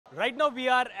Right now we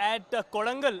are at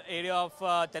Kodangal area of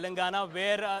Telangana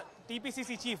where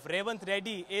TPCC chief Revanth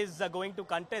Reddy is going to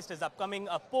contest his upcoming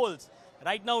polls.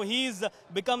 Right now he's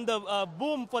become the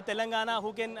boom for Telangana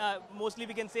who can mostly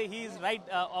we can say he is right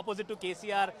opposite to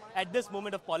KCR at this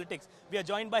moment of politics. We are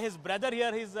joined by his brother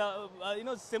here. He's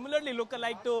similarly look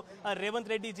alike to Revanth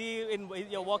Reddy ji in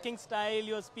your walking style,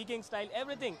 your speaking style,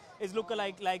 everything is look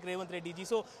alike like Revanth Reddy ji.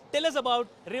 So tell us about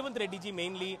Revanth Reddy ji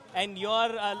mainly and your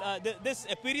this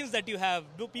appearance that you have.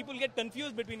 Do people get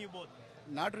confused between you both?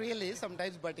 Not really,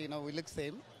 sometimes, but we look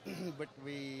same. but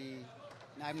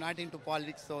I'm not into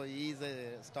politics, so he's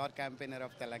a star campaigner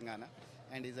of Telangana,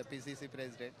 and he's a PCC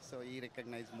president, so he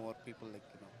recognizes more people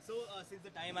So since the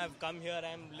time I've come here,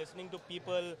 I'm listening to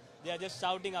people. They are just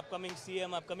shouting upcoming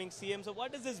CM, upcoming CM. So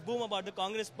what is this boom about the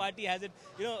Congress party? Has it,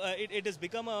 it has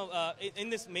become a, in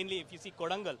this mainly, if you see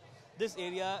Kodangal, this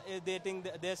area, they think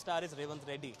their star is Revanth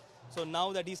Reddy. So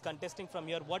now that he's contesting from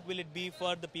here, what will it be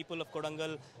for the people of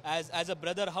Kodangal? As a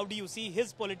brother, how do you see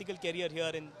his political career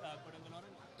here in Kodangal?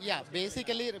 Yeah,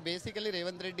 basically,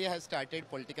 Revanth Reddy has started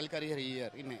political career here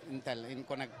in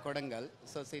Kodangal.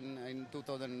 So in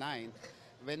 2009,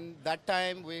 when that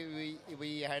time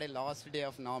we had a last day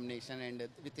of nomination, and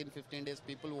within 15 days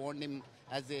people wanted him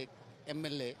as a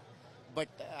MLA. But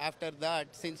after that,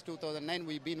 since 2009,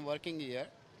 we've been working here,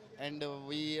 and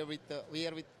we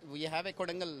have a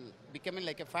Kodangal becoming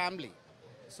like a family.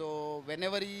 So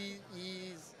whenever he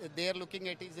is there looking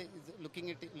at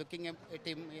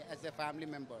him as a family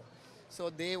member, so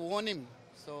they own him.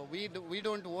 So we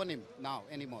don't own him now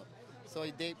anymore. So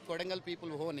Kodangal people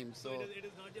own him. So it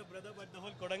is not your brother, but the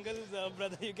whole Kodangal's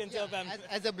brother. You can say a family.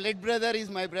 As a blood brother, he's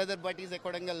my brother, but he's a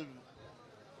Kodangal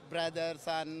brother,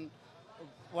 son,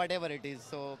 whatever it is.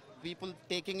 So people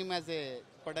taking him as a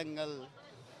Kodangal.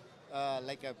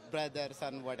 Like a brother,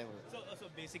 son, whatever. So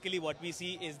basically what we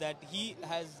see is that he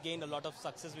has gained a lot of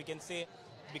success, we can say,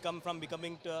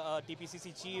 becoming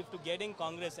TPCC chief to getting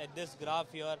Congress at this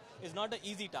graph here is not an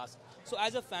easy task. So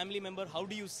as a family member, how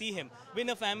do you see him? In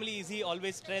a family, is he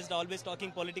always stressed, always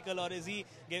talking political, or is he,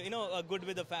 good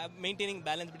with the maintaining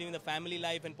balance between the family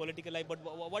life and political life? But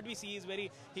what we see is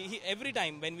he every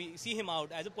time when we see him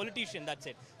out as a politician, that's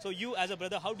it. So you as a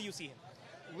brother, how do you see him?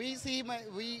 We see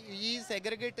he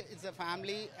segregate it's a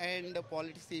family and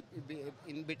politics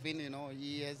in between.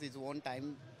 He has his own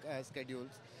time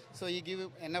schedules, so he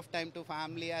give enough time to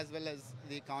family as well as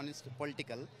the economist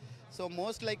political. So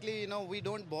most likely, we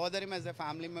don't bother him as a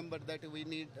family member that we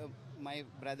need my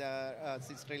brother,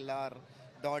 sister-in-law,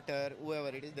 daughter,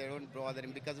 whoever it is. They don't bother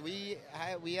him because we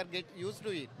are get used to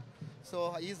it.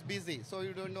 So he's busy. So we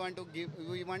don't want to give.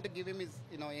 We want to give him his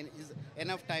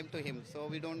enough time to him. So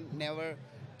we don't never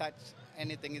touch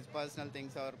anything, his personal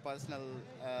things or personal,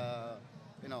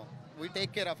 we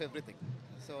take care of everything.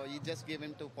 So you just give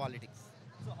him to politics.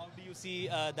 So how do you see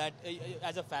that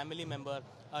as a family member,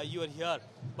 you are here,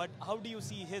 but how do you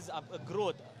see his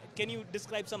growth? Can you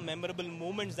describe some memorable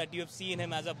moments that you have seen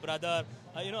him as a brother,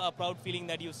 a proud feeling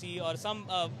that you see, or some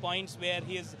points where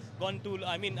he has gone to,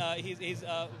 he's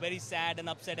very sad and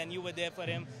upset and you were there for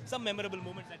him, some memorable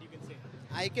moments that you can say?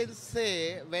 I can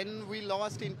say when we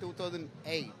lost in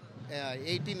 2008,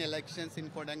 18 elections in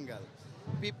Kodangal,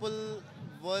 people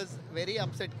was very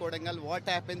upset Kodangal. What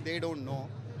happened, they don't know.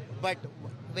 But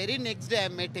very next day I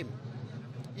met him.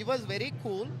 He was very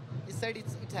cool. He said, it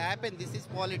happened, this is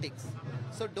politics.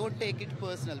 So don't take it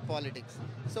personal, politics.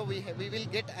 So we will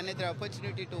get another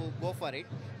opportunity to go for it.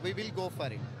 We will go for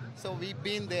it. So we've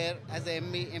been there as a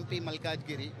MP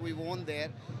Malkajgiri. We won there.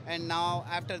 And now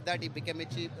after that he became a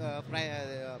chief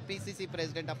PCC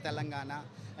president of Telangana.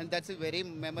 And that's a very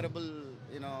memorable,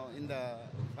 in the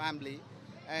family.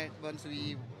 And once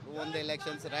we won the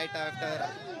elections, right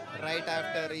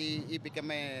after he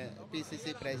became a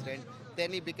PCC president,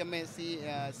 then he became a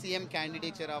CM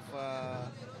candidature of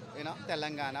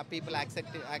Telangana. People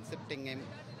accepting him.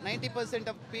 90%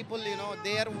 of people,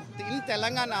 they are in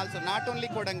Telangana also, not only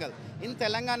Kodangal. In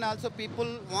Telangana also,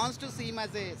 people wants to see him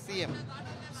as a CM.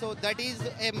 So that is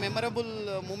a memorable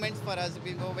moment for us.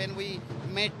 When we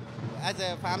met as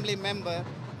a family member,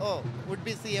 oh, would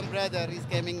be CM brother is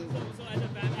coming. So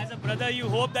as a brother, you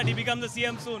hope that he becomes the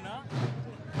CM soon, huh?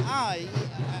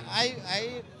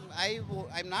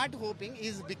 I'm not hoping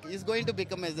he's going to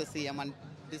become as the CM on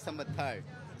December 3rd.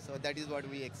 So that is what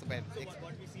we expect. So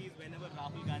what we see is whenever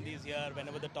Rahul Gandhi is here,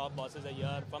 whenever the top bosses are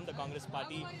here from the Congress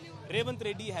party, Revanth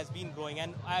Reddy has been growing.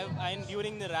 And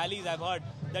during the rallies, I've heard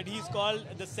that he's called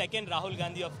the second Rahul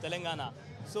Gandhi of Telangana.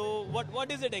 So what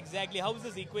is it exactly? How is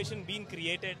this equation being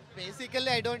created? Basically,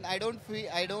 I don't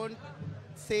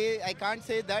can't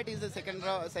say that he's the second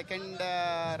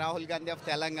Rahul Gandhi of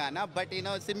Telangana, but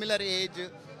similar age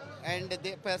and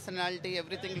their personality,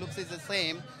 everything looks is the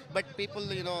same. But people,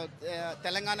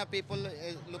 Telangana people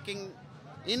looking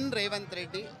in Revanth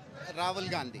Reddy, Rahul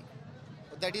Gandhi.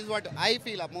 That is what I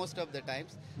feel most of the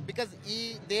times, because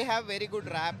they have very good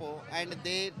rapport and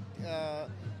they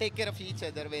take care of each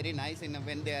other very nice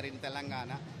when they are in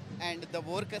Telangana, and the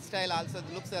work style also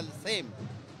looks the same.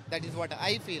 That is what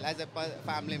I feel as a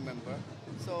family member.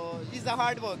 So he's a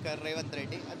hard worker, Revanth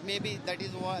Reddy. Maybe that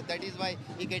is why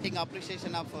he getting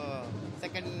appreciation of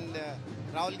second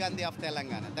Rahul Gandhi of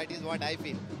Telangana. That is what I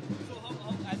feel. So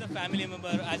how, as a family member,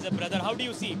 as a brother, how do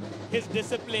you see his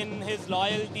discipline, his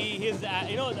loyalty, his the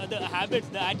habits,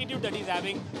 the attitude that he's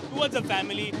having towards the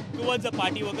family, towards the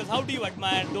party workers? How do you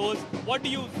admire those? What do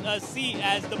you see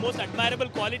as the most admirable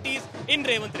qualities in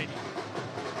Revanth Reddy?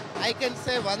 I can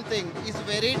say one thing: he's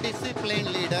very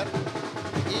disciplined leader.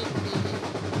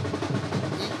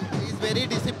 He's very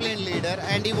disciplined leader,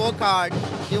 and he work hard.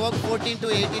 He work 14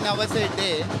 to 18 hours a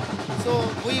day. So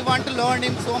we want to learn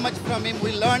him so much from him.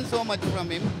 We learn so much from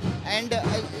him, and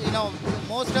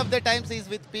most of the times he's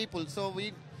with people. So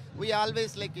we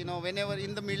always whenever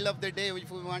in the middle of the day,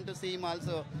 if we want to see him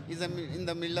also, he's in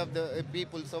the middle of the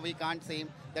people. So we can't see him.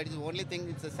 That is the only thing.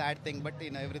 It's a sad thing, but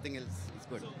everything else is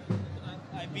good. So,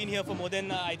 I've been here for more than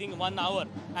I think 1 hour,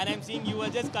 and I'm seeing you are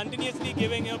just continuously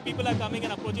giving. People are coming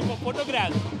and approaching for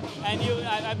photographs, and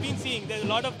I've been seeing there's a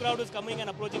lot of crowd is coming and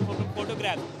approaching for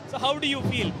photographs. So how do you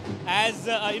feel as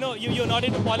you're not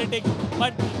into politics,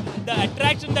 but the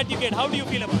attraction that you get? How do you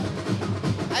feel about it?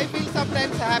 I feel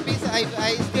sometimes happy.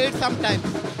 I scared sometimes.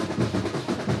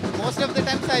 Most of the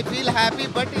times I feel happy,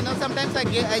 but sometimes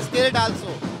I scared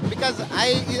also, because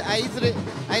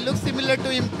I look similar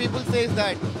to him. People say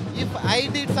that if I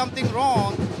did something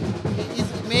wrong,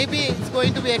 maybe it's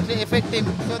going to be affect him.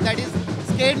 So that is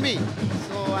scared me.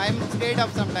 So I'm scared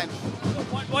of sometimes. So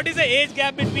what is the age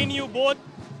gap between you both?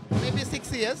 Maybe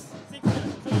 6 years. 6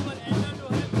 years. So you were elder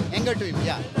to him? Younger to him,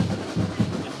 yeah.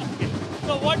 Okay.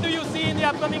 So what do you see in the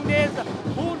upcoming days?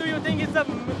 Who do you think is the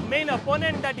main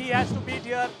opponent that he has to beat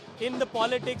here in the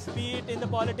politics, be it in the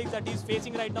politics that he's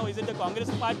facing right now? Is it the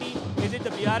Congress party? Is it the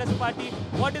BRS party?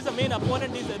 What is the main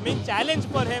opponent? Is the main challenge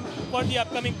for him for the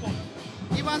upcoming poll?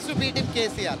 He wants to beat him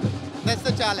KCR. That's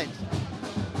the challenge.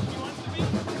 He wants to beat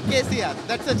KCR.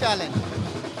 That's the challenge.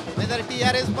 Whether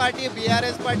TRS party,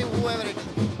 BRS party, whoever it is.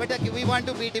 But we want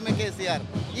to beat him a KCR.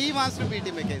 He wants to beat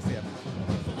him a KCR.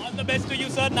 All the best to you,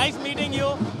 sir. Nice meeting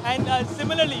you. And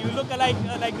similarly, you look like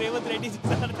Revanth Reddy,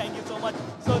 sir. Thank you so much.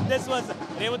 So this was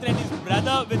Revanth Reddy's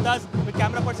brother with us, with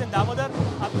camera person Damodar,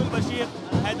 Abdul Bashir,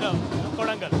 Hyderabad,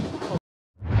 Kodangal.